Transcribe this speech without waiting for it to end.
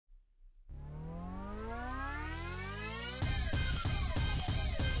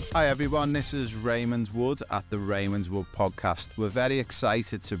Hi everyone, this is Raymond Wood at the Raymond Wood podcast. We're very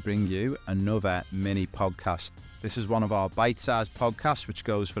excited to bring you another mini podcast. This is one of our bite-sized podcasts which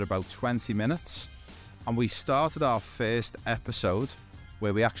goes for about 20 minutes. And we started our first episode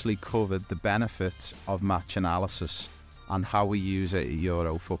where we actually covered the benefits of match analysis and how we use it at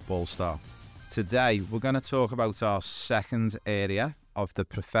Euro Football Star. Today we're going to talk about our second area of the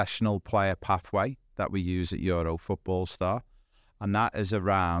professional player pathway that we use at Euro Football Star. And that is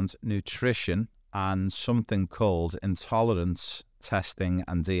around nutrition and something called intolerance testing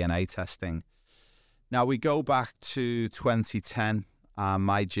and DNA testing. Now, we go back to 2010 and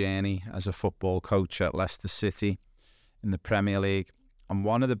my journey as a football coach at Leicester City in the Premier League. And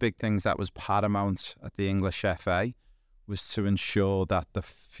one of the big things that was paramount at the English FA was to ensure that the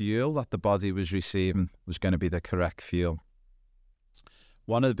fuel that the body was receiving was going to be the correct fuel.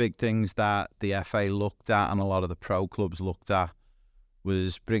 One of the big things that the FA looked at and a lot of the pro clubs looked at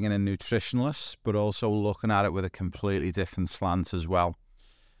was bringing in nutritionalists, but also looking at it with a completely different slant as well.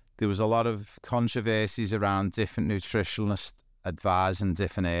 There was a lot of controversies around different nutritionalists advising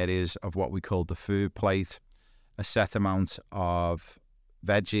different areas of what we called the food plate, a set amount of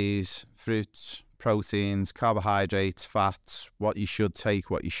veggies, fruits, proteins, carbohydrates, fats, what you should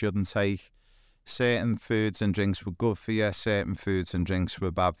take, what you shouldn't take. Certain foods and drinks were good for you, certain foods and drinks were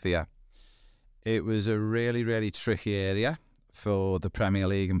bad for you. It was a really, really tricky area for the Premier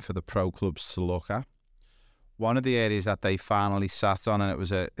League and for the pro clubs to look at. One of the areas that they finally sat on, and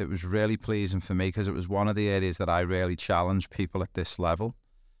it was really pleasing for me because it was one of the areas that I really challenged people at this level,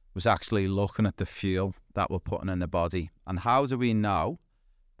 was actually looking at the fuel that we're putting in the body. And how do we know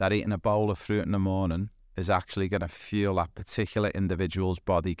that eating a bowl of fruit in the morning is actually going to fuel that particular individual's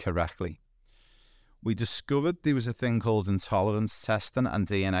body correctly? We discovered there was a thing called intolerance testing and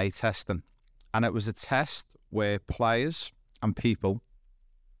DNA testing. And it was a test where players and people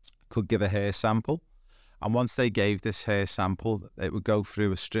could give a hair sample, and once they gave this hair sample, it would go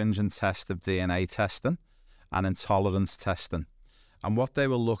through a stringent test of DNA testing and intolerance testing. And what they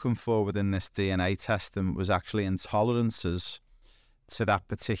were looking for within this DNA testing was actually intolerances to that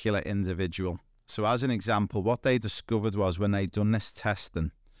particular individual. So as an example, what they discovered was when they'd done this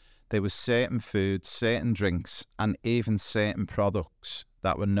testing, there was certain foods, certain drinks, and even certain products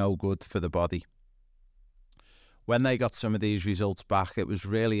that were no good for the body. When they got some of these results back, it was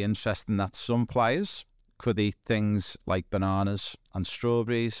really interesting that some players could eat things like bananas and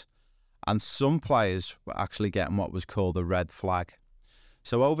strawberries, and some players were actually getting what was called a red flag.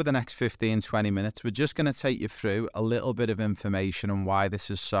 So over the next 15-20 minutes, we're just going to take you through a little bit of information on why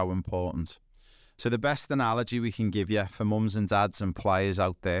this is so important. So the best analogy we can give you for mums and dads and players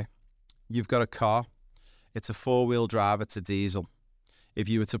out there, you've got a car, it's a four-wheel drive, it's a diesel. If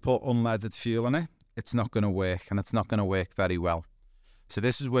you were to put unleaded fuel in it, it's not going to work, and it's not going to work very well. So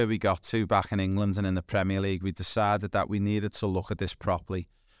this is where we got to back in England and in the Premier League. We decided that we needed to look at this properly.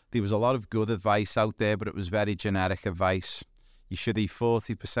 There was a lot of good advice out there, but it was very generic advice. You should eat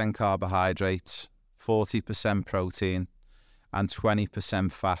 40% carbohydrates, 40% protein, and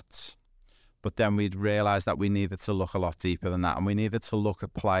 20% fats. But then we'd realised that we needed to look a lot deeper than that, and we needed to look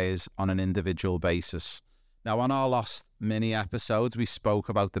at players on an individual basis. Now, on our last mini episodes, we spoke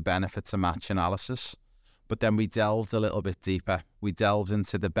about the benefits of match analysis, but then we delved a little bit deeper. We delved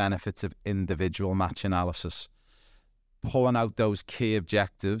into the benefits of individual match analysis, pulling out those key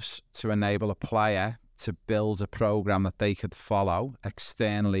objectives to enable a player to build a program that they could follow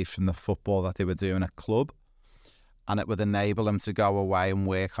externally from the football that they were doing at club, and it would enable them to go away and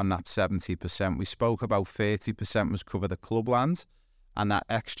work on that 70%. We spoke about 30% was cover the clubland, and that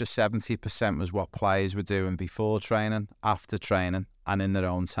extra 70% was what players were doing before training, after training, and in their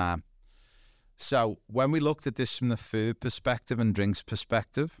own time. So when we looked at this from the food perspective and drinks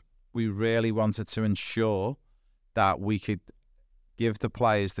perspective, we really wanted to ensure that we could give the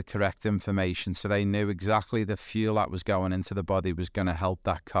players the correct information so they knew exactly the fuel that was going into the body was going to help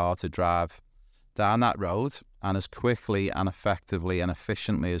that car to drive down that road and as quickly and effectively and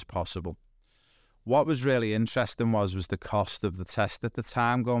efficiently as possible. What was really interesting was the cost of the test at the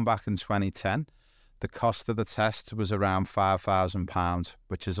time, going back in 2010. The cost of the test was around £5,000,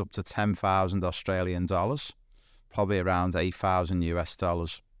 which is up to 10,000 Australian dollars, probably around 8,000 US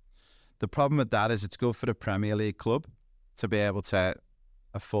dollars. The problem with that is it's good for the Premier League club to be able to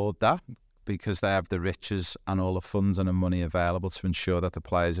afford that because they have the riches and all the funding and money available to ensure that the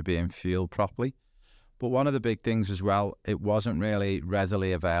players are being fueled properly. But one of the big things as well, it wasn't really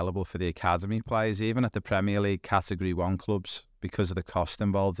readily available for the academy players, even at the Premier League Category 1 clubs, because of the cost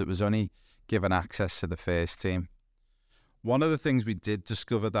involved. It was only given access to the first team. One of the things we did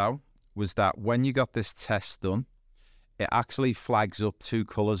discover, though, was that when you got this test done, it actually flags up two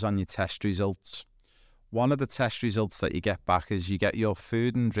colours on your test results. One of the test results that you get back is you get your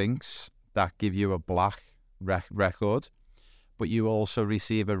food and drinks that give you a black record, but you also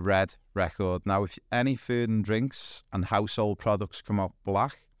receive a red record. Now, if any food and drinks and household products come out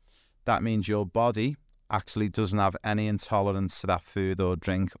black, that means your body actually doesn't have any intolerance to that food or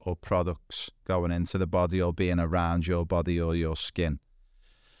drink or products going into the body or being around your body or your skin.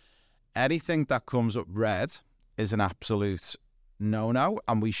 Anything that comes up red is an absolute no-no,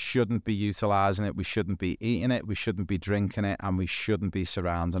 and we shouldn't be utilising it, we shouldn't be eating it, we shouldn't be drinking it, and we shouldn't be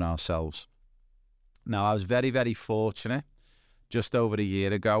surrounding ourselves. Now, I was very, very fortunate just over a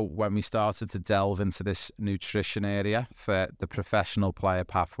year ago when we started to delve into this nutrition area for the professional player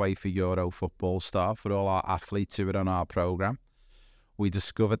pathway for Euro football staff, for all our athletes who were on our programme. We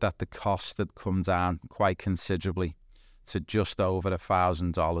discovered that the cost had come down quite considerably to just over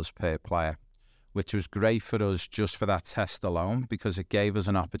 $1,000 per player, which was great for us just for that test alone, because it gave us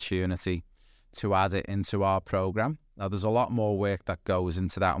an opportunity to add it into our programme. Now, there's a lot more work that goes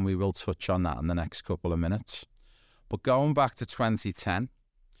into that, and we will touch on that in the next couple of minutes. But going back to 2010,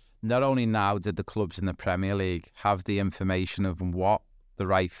 not only now did the clubs in the Premier League have the information of what the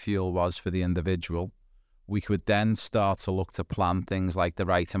right fuel was for the individual, we could then start to look to plan things like the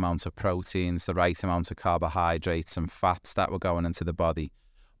right amount of proteins, the right amount of carbohydrates and fats that were going into the body.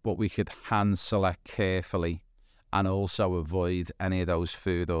 But we could hand select carefully and also avoid any of those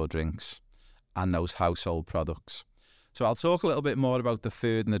food or drinks and those household products. So I'll talk a little bit more about the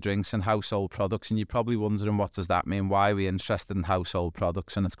food and the drinks and household products, and you're probably wondering, what does that mean? Why are we interested in household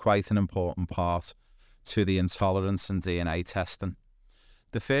products? And it's quite an important part to the intolerance and DNA testing.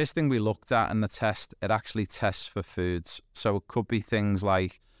 The first thing we looked at in the test, it actually tests for foods. So it could be things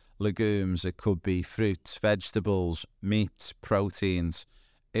like legumes, it could be fruits, vegetables, meats, proteins.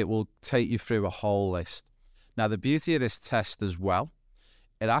 It will take you through a whole list. Now, the beauty of this test as well,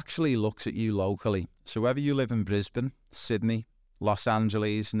 it actually looks at you locally. So whether you live in Brisbane, Sydney, Los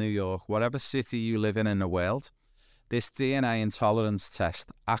Angeles, New York, whatever city you live in the world, this DNA intolerance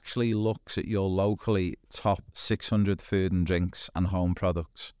test actually looks at your locally top 600 food and drinks and home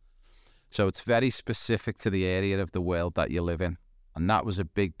products. So it's very specific to the area of the world that you live in. And that was a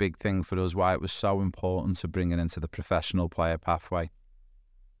big, big thing for us, why it was so important to bring it into the professional player pathway.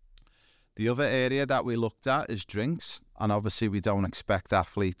 The other area that we looked at is drinks, and obviously we don't expect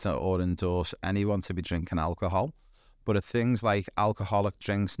athletes or endorse anyone to be drinking alcohol, but are things like alcoholic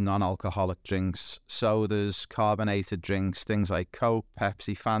drinks, non-alcoholic drinks, sodas, carbonated drinks, things like Coke,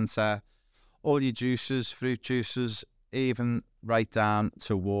 Pepsi, Fanta, all your juices, fruit juices, even right down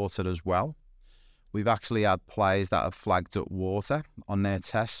to water as well. We've actually had players that have flagged up water on their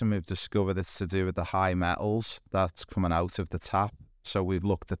tests, and we've discovered it's to do with the high metals that's coming out of the tap. So we've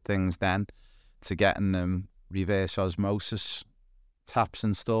looked at things then to getting them reverse osmosis taps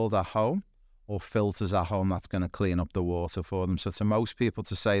installed at home or filters at home that's going to clean up the water for them. So to most people,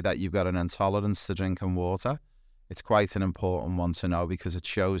 to say that you've got an intolerance to drinking water, it's quite an important one to know, because it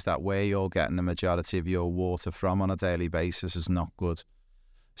shows that where you're getting the majority of your water from on a daily basis is not good.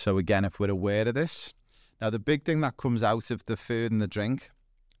 So again, if we're aware of this, now the big thing that comes out of the food and the drink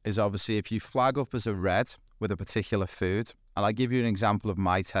is obviously if you flag up as a red with a particular food, and I'll give you an example of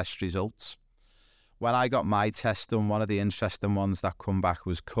my test results. When I got my test done, one of the interesting ones that come back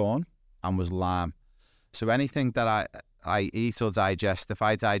was corn and was lamb. So anything that I eat or digest, if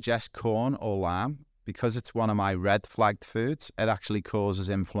I digest corn or lamb, because it's one of my red flagged foods, it actually causes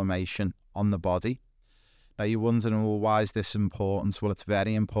inflammation on the body. Now you're wondering, well, why is this important? Well, it's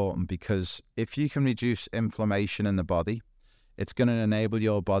very important because if you can reduce inflammation in the body, it's going to enable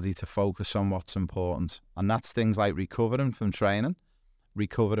your body to focus on what's important. And that's things like recovering from training,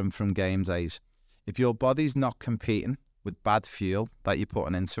 recovering from game days. If your body's not competing with bad fuel that you're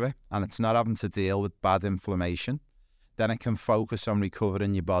putting into it, and it's not having to deal with bad inflammation, then it can focus on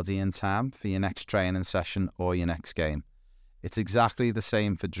recovering your body in time for your next training session or your next game. It's exactly the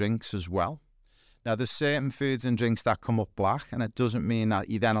same for drinks as well. Now, there's certain foods and drinks that come up black, and it doesn't mean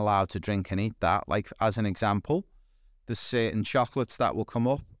that you're then allowed to drink and eat that. Like, as an example, there's certain chocolates that will come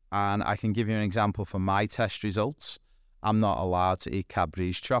up, and I can give you an example for my test results. I'm not allowed to eat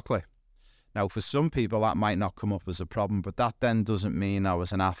Cadbury's chocolate. Now, for some people, that might not come up as a problem, but that then doesn't mean,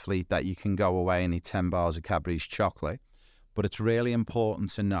 as an athlete, that you can go away and eat 10 bars of Cadbury's chocolate. But it's really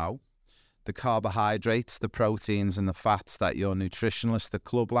important to know the carbohydrates, the proteins and the fats that your nutritionist at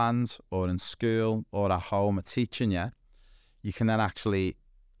Clubland or in school or at home are teaching you. You can then actually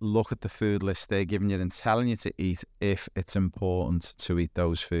look at the food list they're giving you and telling you to eat if it's important to eat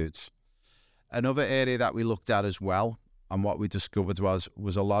those foods. Another area that we looked at as well and what we discovered was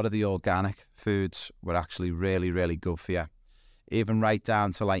a lot of the organic foods were actually really, really good for you. Even right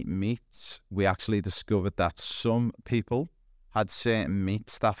down to like meats, we actually discovered that some people had certain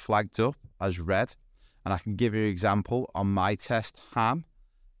meats that flagged up as red. And I can give you an example. On my test, ham,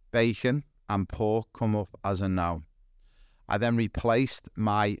 bacon and pork come up as a no. I then replaced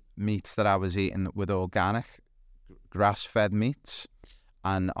my meats that I was eating with organic grass-fed meats.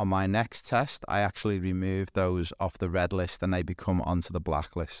 And on my next test, I actually removed those off the red list and they become onto the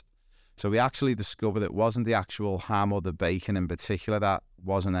black list. So we actually discovered it wasn't the actual ham or the bacon in particular that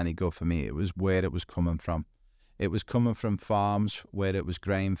wasn't any good for me. It was where it was coming from. It was coming from farms where it was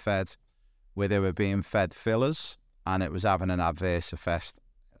grain-fed, where they were being fed fillers, and it was having an adverse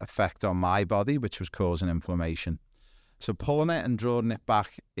effect on my body, which was causing inflammation. So pulling it and drawing it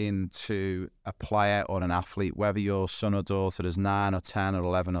back into a player or an athlete, whether your son or daughter is 9 or 10 or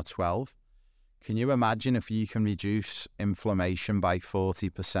 11 or 12, can you imagine if you can reduce inflammation by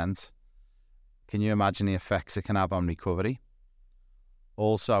 40%? Can you imagine the effects it can have on recovery?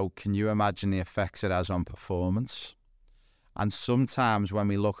 Also, can you imagine the effects it has on performance? And sometimes when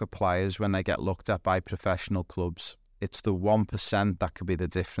we look at players, when they get looked at by professional clubs, it's the 1% that could be the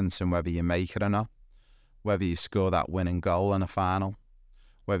difference in whether you make it or not. Whether you score that winning goal in a final,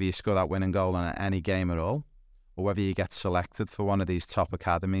 whether you score that winning goal in any game at all, or whether you get selected for one of these top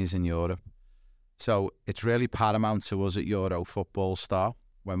academies in Europe. So it's really paramount to us at Euro Football Star,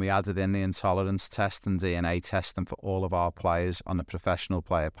 when we added in the intolerance test and DNA testing for all of our players on the professional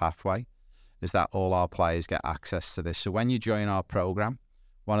player pathway, is that all our players get access to this. So when you join our program,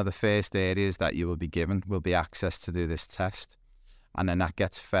 one of the first areas that you will be given will be access to do this test. And then that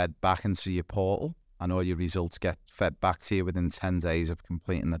gets fed back into your portal, and all your results get fed back to you within 10 days of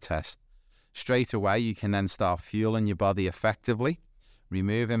completing the test. Straight away, you can then start fueling your body effectively,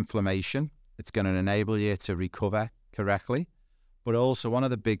 remove inflammation. It's going to enable you to recover correctly. But also one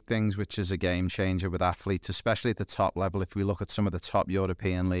of the big things, which is a game changer with athletes, especially at the top level, if we look at some of the top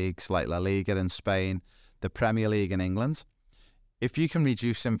European leagues like La Liga in Spain, the Premier League in England, if you can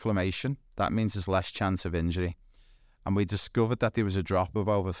reduce inflammation, that means there's less chance of injury. And we discovered that there was a drop of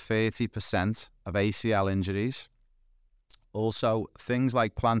over 30% of ACL injuries. Also, things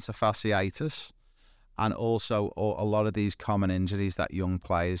like plantar fasciitis, and also a lot of these common injuries that young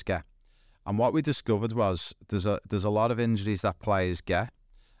players get. And what we discovered was there's a lot of injuries that players get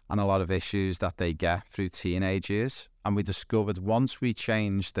and a lot of issues that they get through teenage years. And we discovered once we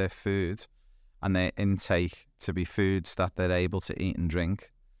changed their food and their intake to be foods that they're able to eat and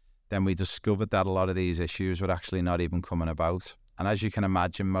drink, then we discovered that a lot of these issues were actually not even coming about. And as you can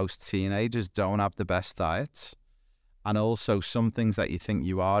imagine, most teenagers don't have the best diets. And also some things that you think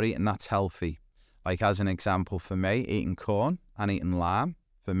you are eating that's healthy. Like as an example for me, eating corn and eating lamb,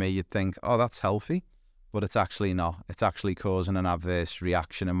 for me you'd think, oh, that's healthy, but it's actually not. It's actually causing an adverse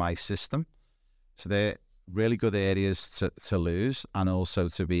reaction in my system. So they're really good areas to lose and also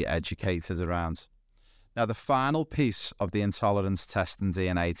to be educated around. Now, the final piece of the intolerance test and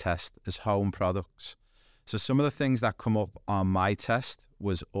DNA test is home products. So some of the things that come up on my test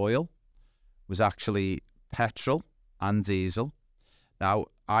was oil, was actually petrol and diesel. Now,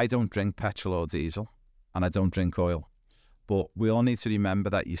 I don't drink petrol or diesel, and I don't drink oil. But we all need to remember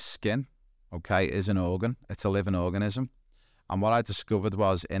that your skin, okay, is an organ. It's a living organism. And what I discovered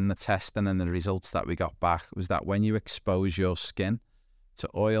was in the testing and the results that we got back was that when you expose your skin to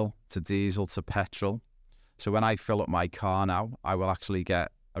oil, to diesel, to petrol, so when I fill up my car now, I will actually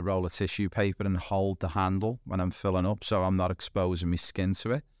get a roll of tissue paper and hold the handle when I'm filling up so I'm not exposing my skin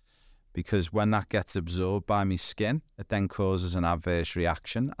to it. Because when that gets absorbed by my skin, it then causes an adverse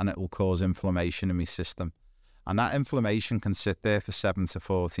reaction and it will cause inflammation in my system. And that inflammation can sit there for 7 to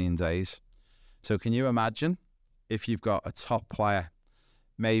 14 days. So can you imagine if you've got a top player,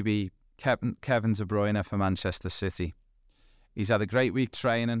 maybe Kevin De Bruyne for Manchester City. He's had a great week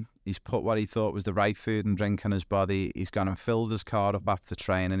training. He's put what he thought was the right food and drink in his body. He's gone and filled his car up after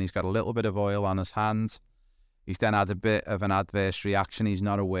training. He's got a little bit of oil on his hand. He's then had a bit of an adverse reaction he's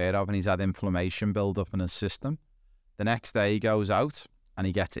not aware of, and he's had inflammation build up in his system. The next day he goes out and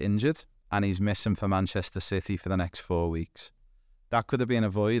he gets injured and he's missing for Manchester City for the next 4 weeks. That could have been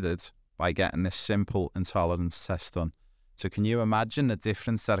avoided by getting this simple intolerance test done. So can you imagine the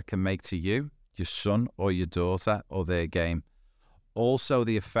difference that it can make to you, your son or your daughter or their game? Also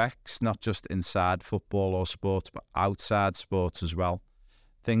the effects, not just inside football or sports, but outside sports as well.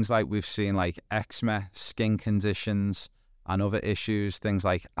 Things like we've seen like eczema, skin conditions and other issues, things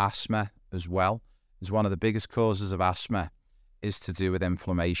like asthma as well, is one of the biggest causes of asthma is to do with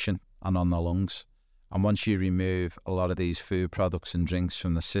inflammation and on the lungs. And once you remove a lot of these food products and drinks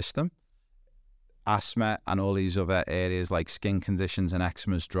from the system, asthma and all these other areas like skin conditions and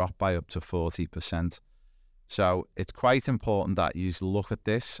eczemas drop by up to 40%. So it's quite important that you look at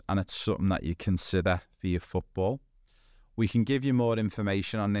this and it's something that you consider for your football. We can give you more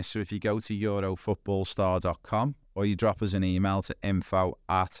information on this, so if you go to eurofootballstar.com or you drop us an email to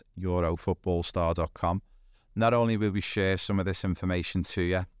info@eurofootballstar.com, not only will we share some of this information to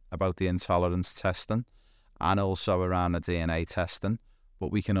you about the intolerance testing and also around the DNA testing,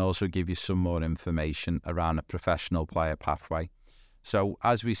 but we can also give you some more information around the professional player pathway. So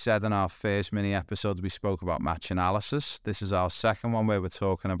as we said in our first mini episode, we spoke about match analysis. This is our second one where we're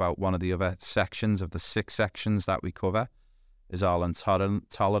talking about one of the other sections of the 6 sections that we cover is our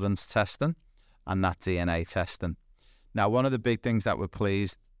intolerance testing and that DNA testing. Now, one of the big things that we're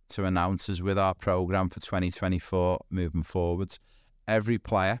pleased to announce is with our program for 2024 moving forwards, every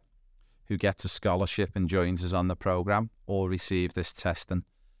player who gets a scholarship and joins us on the program all receive this testing.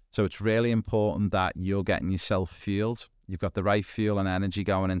 So it's really important that you're getting yourself fueled. You've got the right fuel and energy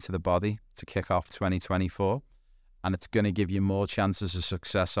going into the body to kick off 2024, and it's going to give you more chances of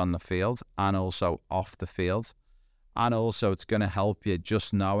success on the field and also off the field. And also it's going to help you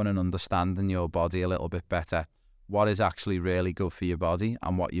just knowing and understanding your body a little bit better, what is actually really good for your body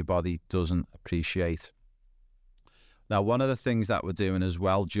and what your body doesn't appreciate. Now, one of the things that we're doing as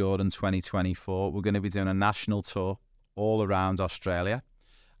well during 2024, we're going to be doing a national tour all around Australia,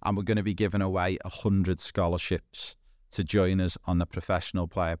 and we're going to be giving away 100 scholarships to join us on the professional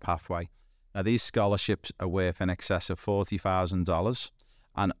player pathway. Now, these scholarships are worth in excess of $40,000,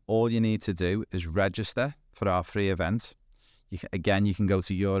 and all you need to do is register for our free event. You can go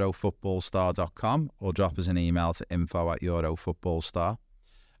to eurofootballstar.com or drop us an email to info@eurofootballstar,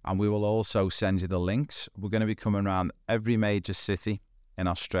 and we will also send you the links. We're going to be coming around every major city in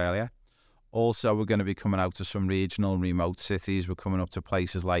Australia. Also, we're going to be coming out to some regional and remote cities. We're coming up to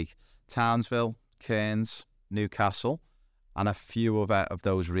places like Townsville, Cairns, Newcastle, and a few other of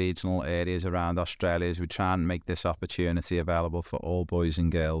those regional areas around Australia as we try and make this opportunity available for all boys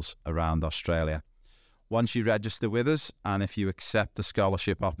and girls around Australia. Once you register with us, and if you accept the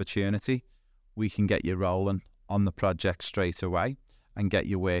scholarship opportunity, we can get you rolling on the project straight away and get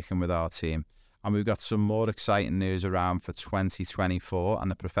you working with our team. And we've got some more exciting news around for 2024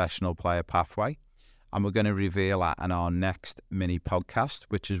 and the professional player pathway. And we're going to reveal that in our next mini podcast,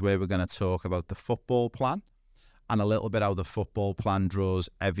 which is where we're going to talk about the football plan and a little bit how the football plan draws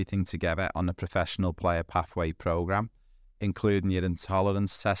everything together on the professional player pathway program, including your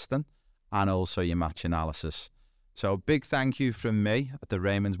intolerance testing and also your match analysis. So a big thank you from me at the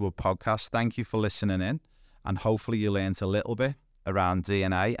Ravenswood podcast. Thank you for listening in, and hopefully you learned a little bit around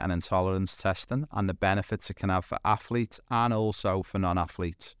DNA and intolerance testing and the benefits it can have for athletes and also for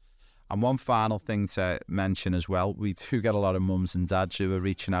non-athletes. And one final thing to mention as well, we do get a lot of mums and dads who are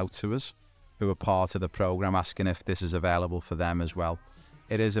reaching out to us, who are part of the program, asking if this is available for them as well.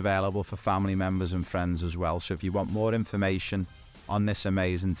 It is available for family members and friends as well. So if you want more information on this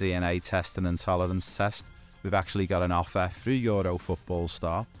amazing DNA test and intolerance test, we've actually got an offer through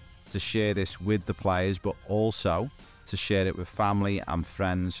Eurofootballstar to share this with the players, but also to share it with family and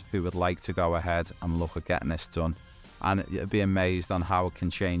friends who would like to go ahead and look at getting this done. And you'll be amazed on how it can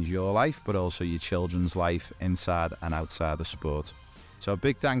change your life, but also your children's life inside and outside the sport. So a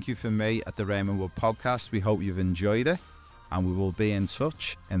big thank you from me at the Ravenswood podcast. We hope you've enjoyed it, and we will be in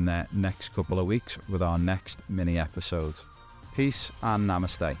touch in the next couple of weeks with our next mini episode. Peace and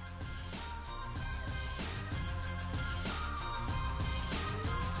namaste.